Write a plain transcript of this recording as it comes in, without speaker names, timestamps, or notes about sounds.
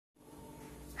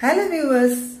Hello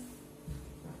viewers,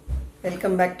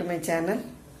 welcome back to my channel.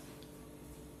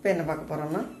 இப்போ என்ன பார்க்க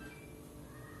போறோம்னா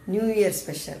new year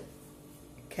special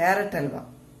carrot halwa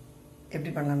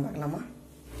எப்படி பண்ணலாம்னு பார்க்கலாமா?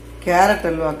 கேரட்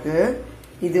அல்வாக்கு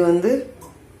இது வந்து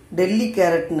டெல்லி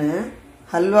கேரட்னு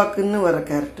ஹல்வாக்குன்னு வர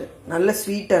கேரட் நல்ல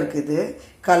ஸ்வீட்டா இருக்குது,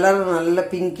 கலர் நல்ல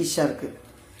பிங்கிஷா இருக்கு.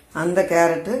 அந்த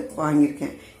கேரட்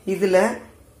வாங்கியிருக்கேன். இதுல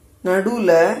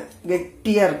நடுவுல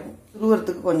கெட்டியா இருக்கும்,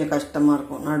 துருவறதுக்கு கொஞ்சம் கஷ்டமா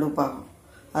இருக்கும் நடு பாகம்.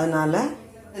 அதனால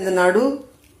இந்த நடு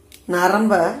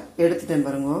நரம்ப எடுத்துட்டேன்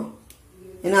பாருங்க.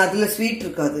 ஏன்னா அதுல ஸ்வீட்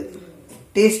இருக்காது,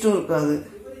 டேஸ்டும் இருக்காது.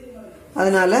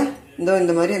 அதனால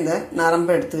இந்த மாதிரி அந்த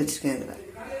நரம்பை எடுத்து வச்சிருக்கேன். இதுல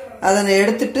அதை நான்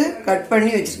எடுத்துட்டு கட்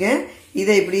பண்ணி வச்சிருக்கேன்.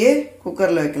 இதை இப்படியே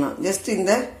குக்கர்ல வைக்கலாம். ஜஸ்ட்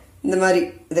இந்த மாதிரி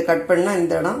இதை கட் பண்ணா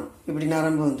இந்த இடம் இப்படி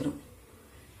நரம்பு வந்துடும்.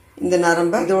 இந்த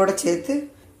நரம்பை இதோட சேர்த்து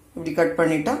இப்படி கட்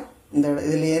பண்ணிட்டா இந்த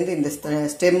இதுலேருந்து இந்த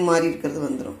ஸ்டெம் மாதிரி இருக்கிறது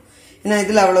வந்துடும். ஏன்னா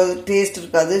இதில் அவ்வளோ டேஸ்ட்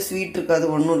இருக்காது, ஸ்வீட் இருக்காது,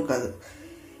 ஒன்றும் இருக்காது.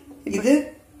 இது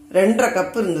 2.5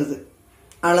 கப் இருந்தது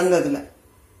அளந்ததுல.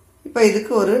 இப்போ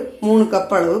இதுக்கு ஒரு 3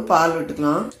 கப் அளவு பால்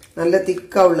விட்டுக்கலாம். நல்ல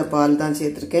திக்காக உள்ள பால் தான்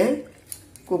சேர்த்துருக்கேன்.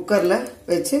 குக்கரில்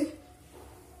வச்சு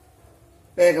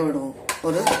வேக விடுவோம்.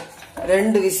 ஒரு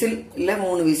 2 விசில் இல்லை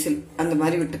 3 விசில் அந்த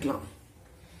மாதிரி விட்டுக்கலாம்.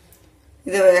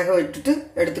 இதை வேக விட்டுட்டு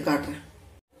எடுத்து காட்டுறேன்.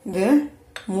 இது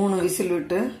 3 விசில்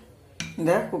விட்டு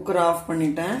இந்த குக்கரை ஆஃப்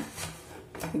பண்ணிட்டேன்.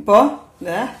 இப்போ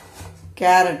இந்த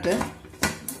கேரட்டு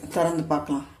திறந்து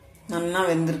பார்க்கலாம். நல்லா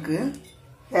வெந்திருக்கு.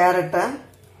 கேரட்டை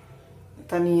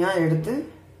தனியாக எடுத்து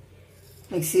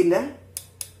மிக்சியில்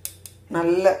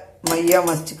நல்ல மையாக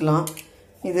மசிச்சுக்கலாம்.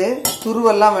 இது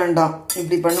துருவெல்லாம் வேண்டாம்.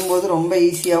 இப்படி பண்ணும்போது ரொம்ப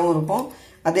ஈஸியாகவும் இருக்கும்,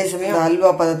 அதே சமயம்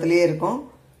அல்வா பதத்திலேயே இருக்கும்.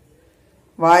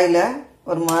 வாயில்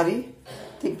ஒரு மாதிரி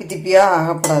திப்பி திப்பியாக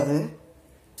ஆகப்படாது.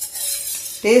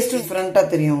 டேஸ்ட்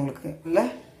டிஃப்ரெண்ட்டாக தெரியும் உங்களுக்கு. இல்லை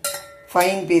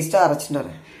ஃபைன் பேஸ்ட்டாக அரைச்சிட்டு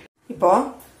வரேன். இப்போ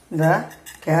இந்த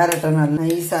கேரட்டை நல்லா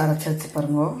நைஸாக அரைச்சி வச்சு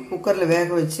பாருங்க. குக்கரில் வேக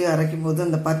வச்சு அரைக்கும் போது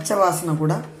அந்த பச்சை வாசனை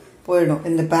கூட போயிடும்.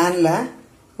 இந்த பேனில்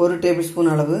 1 டேபிள் ஸ்பூன்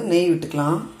அளவு நெய்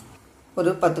விட்டுக்கலாம்.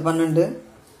 ஒரு 10-12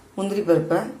 முந்திரி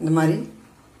பருப்பை இந்த மாதிரி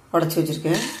உடச்சி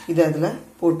வச்சுருக்கேன். இதை அதில்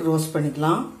போட்டு ரோஸ்ட்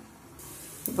பண்ணிக்கலாம்.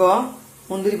 இப்போது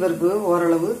முந்திரி பருப்பு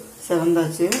ஓரளவு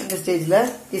செவந்தாச்சு. இந்த ஸ்டேஜில்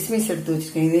கிஸ்மிஸ் எடுத்து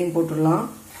வச்சுருக்கேன். இதையும் போட்டுடலாம்.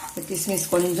 இந்த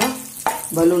கிஸ்மிஸ் கொஞ்சம்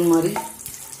பலூன் மாதிரி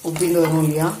உப்பிண்டு வரும்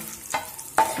இல்லையா,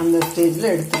 அந்த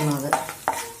ஸ்டேஜில் எடுத்துடலாம். அதை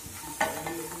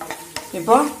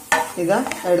இப்போ இதை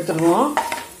எடுத்துடுவோம்.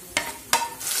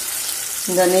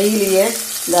 இந்த நெய்யிலேயே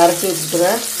இந்த அரைச்சி வச்சுக்கிற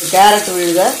கேரட்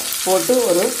விழுத போட்டு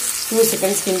ஒரு 2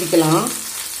 செகண்ட்ஸ் கிண்டிக்கலாம்.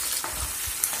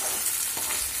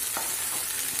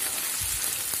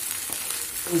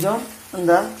 கொஞ்சம்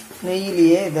அந்த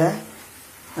நெய்யிலேயே இதை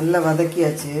நல்லா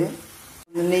வதக்கியாச்சு.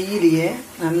 இந்த நெய்யிலேயே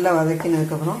நல்லா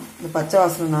வதக்கினதுக்கப்புறம் இந்த பச்சை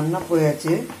வாசனை நல்லா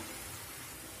போயாச்சு.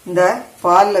 இந்த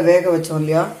பாலில் வேக வச்சோம்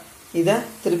இல்லையா, இதை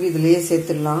திருப்பி இதுலேயே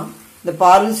சேர்த்துடலாம். இந்த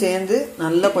பாலும் சேர்ந்து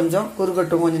நல்லா கொஞ்சம்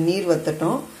குறுகட்டும், கொஞ்சம் நீர்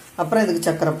வத்தட்டும். அப்புறம் இதுக்கு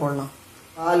சர்க்கரை போடலாம்.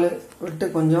 பால் விட்டு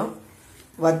கொஞ்சம்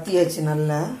வத்தியாச்சு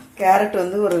நல்லா. கேரட்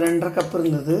வந்து ஒரு 2.5 கப்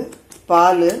இருந்தது,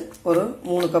 பால் ஒரு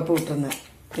 3 கப்பு விட்டுருந்தேன்.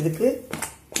 இதுக்கு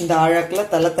இந்த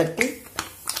ஆழாக்கில் தலை தட்டி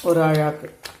ஒரு ஆழாக்கு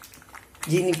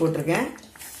ஜீனி போட்டிருக்கேன்.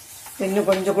 இன்னும்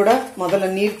கொஞ்சம் கூட முதல்ல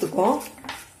நீர்த்துக்கும்,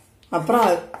 அப்புறம்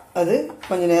அது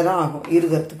கொஞ்சம் நேரம் ஆகும்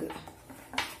இருகிறதுக்கு.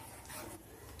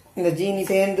 இந்த ஜீனி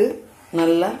சேர்ந்து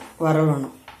நல்லா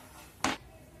வரலணும்.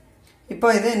 இப்போ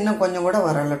இதை இன்னும் கொஞ்சம் கூட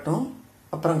வரலட்டும்,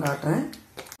 அப்புறம் காட்டுறேன்.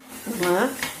 நம்ம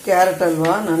கேரட்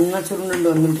அல்வா நல்லா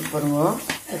சுருண்டு வந்துட்டு பாருங்க.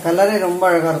 கலரே ரொம்ப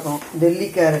அழகாக இருக்கும். டெல்லி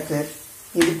கேரட்டு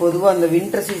இது பொதுவாக அந்த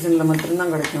வின்டர் சீசனில்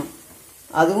மட்டும்தான் கிடைக்கும்.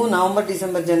 அதுவும் நவம்பர்,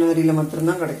 டிசம்பர், ஜனவரியில்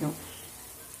மட்டும்தான் கிடைக்கும்.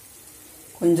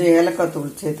 கொஞ்சம் ஏலக்காய்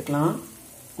தூள் சேர்த்துக்கலாம்.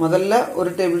 முதல்ல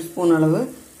 1 டேபிள் ஸ்பூன் அளவு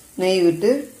நெய் விட்டு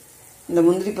இந்த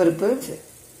முந்திரி பருப்பு,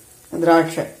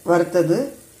 திராட்சை வறுத்தது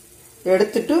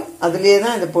எடுத்துட்டு அதுலேயே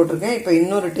தான் இதை போட்டிருக்கேன். இப்போ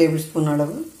இன்னொரு டேபிள் ஸ்பூன்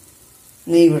அளவு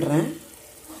நெய் விடுறேன்.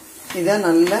 இதை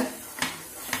நல்லா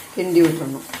கிண்டி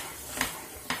விட்டுறணும்.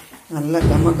 நல்லா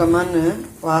கமகமான்னு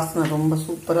வாசனை ரொம்ப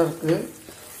சூப்பராக இருக்குது.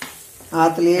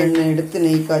 ஆற்றுலேயே எண்ணெய் எடுத்து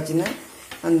நெய் காய்ச்சின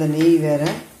அந்த நெய் வேற,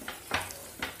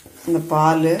 இந்த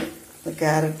பால், இந்த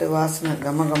கேரட்டு வாசனை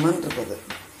கமகமான்னு இருக்குது.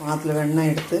 ஆற்றுல வெண்ணெய்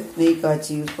எடுத்து நெய்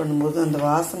காய்ச்சி யூஸ் பண்ணும்போது அந்த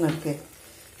வாசனை இருக்கு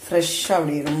ஃப்ரெஷ்ஷாக,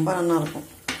 அப்படி ரொம்ப நல்லா இருக்கும்.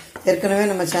 ஏற்கனவே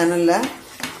நம்ம சேனலில்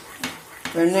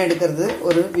வெண்ணெய் எடுக்கிறது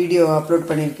ஒரு வீடியோ அப்லோட்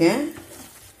பண்ணியிருக்கேன்.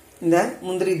 இந்த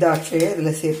முந்திரி திராட்சையை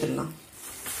இதில் சேர்த்துடலாம்.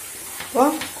 இப்போ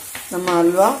நம்ம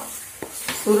அல்வா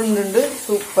சுருண்டு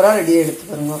சூப்பராக ரெடியாக எடுத்து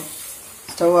பாருங்க.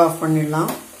 ஸ்டவ் ஆஃப்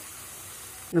பண்ணிடலாம்.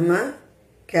 நம்ம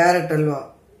கேரட் அல்வா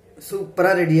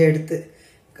சூப்பராக ரெடியாக எடுத்து,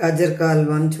 கஜர்கா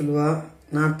அல்வான்னு சொல்லுவா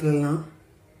நாட்டிலலாம்.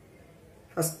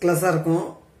 ஃபஸ்ட் கிளாஸாக இருக்கும்,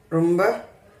 ரொம்ப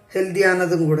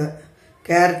ஹெல்த்தியானதும் கூட.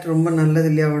 கேரட் ரொம்ப நல்லது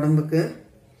இல்லையா உடம்புக்கு.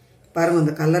 பாருங்க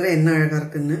அந்த கலரே என்ன அழகா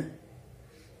இருக்குன்னு.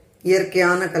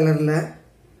 இயற்கையான கலர்ல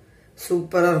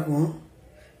சூப்பரா இருக்கும்.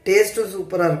 டேஸ்ட்டும்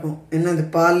சூப்பரா இருக்கும். ஏன்னா அந்த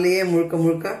பால்லையே முழுக்க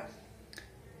முழுக்க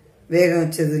வேக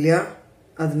வச்சது இல்லையா,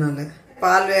 அதனால.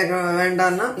 பால் வேக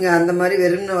வேண்டாம்னா நீங்கள் அந்த மாதிரி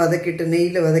வெறும்னு வதக்கிட்டு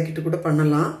நெய்யில் வதக்கிட்டு கூட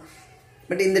பண்ணலாம்.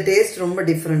 பட் இந்த டேஸ்ட் ரொம்ப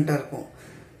டிஃப்ரெண்ட்டாக இருக்கும்.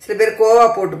 சில பேர் கோவா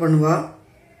போட்டு பண்ணுவா,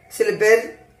 சில பேர்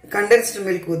கண்டென்ஸ்டு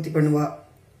மில்க் ஊற்றி பண்ணுவா.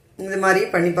 இந்த மாதிரி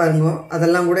பண்ணி பாருங்க.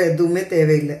 அதெல்லாம் கூட எதுவுமே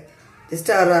தேவையில்லை.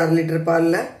 ஜஸ்ட் 1/2 லிட்டர்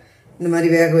பாலில் இந்த மாதிரி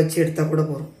வேக வச்சு எடுத்தால் கூட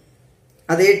போதும்.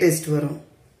 அதே டேஸ்ட் வரும்.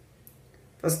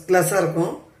 ஃபர்ஸ்ட் கிளாஸாக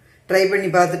இருக்கும். ட்ரை பண்ணி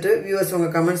பார்த்துட்டு வியூவர்ஸ்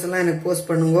உங்கள் கமெண்ட்ஸ் எல்லாம் எனக்கு போஸ்ட்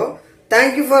பண்ணுங்க.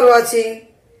 தேங்க்யூ ஃபார் வாட்சிங்.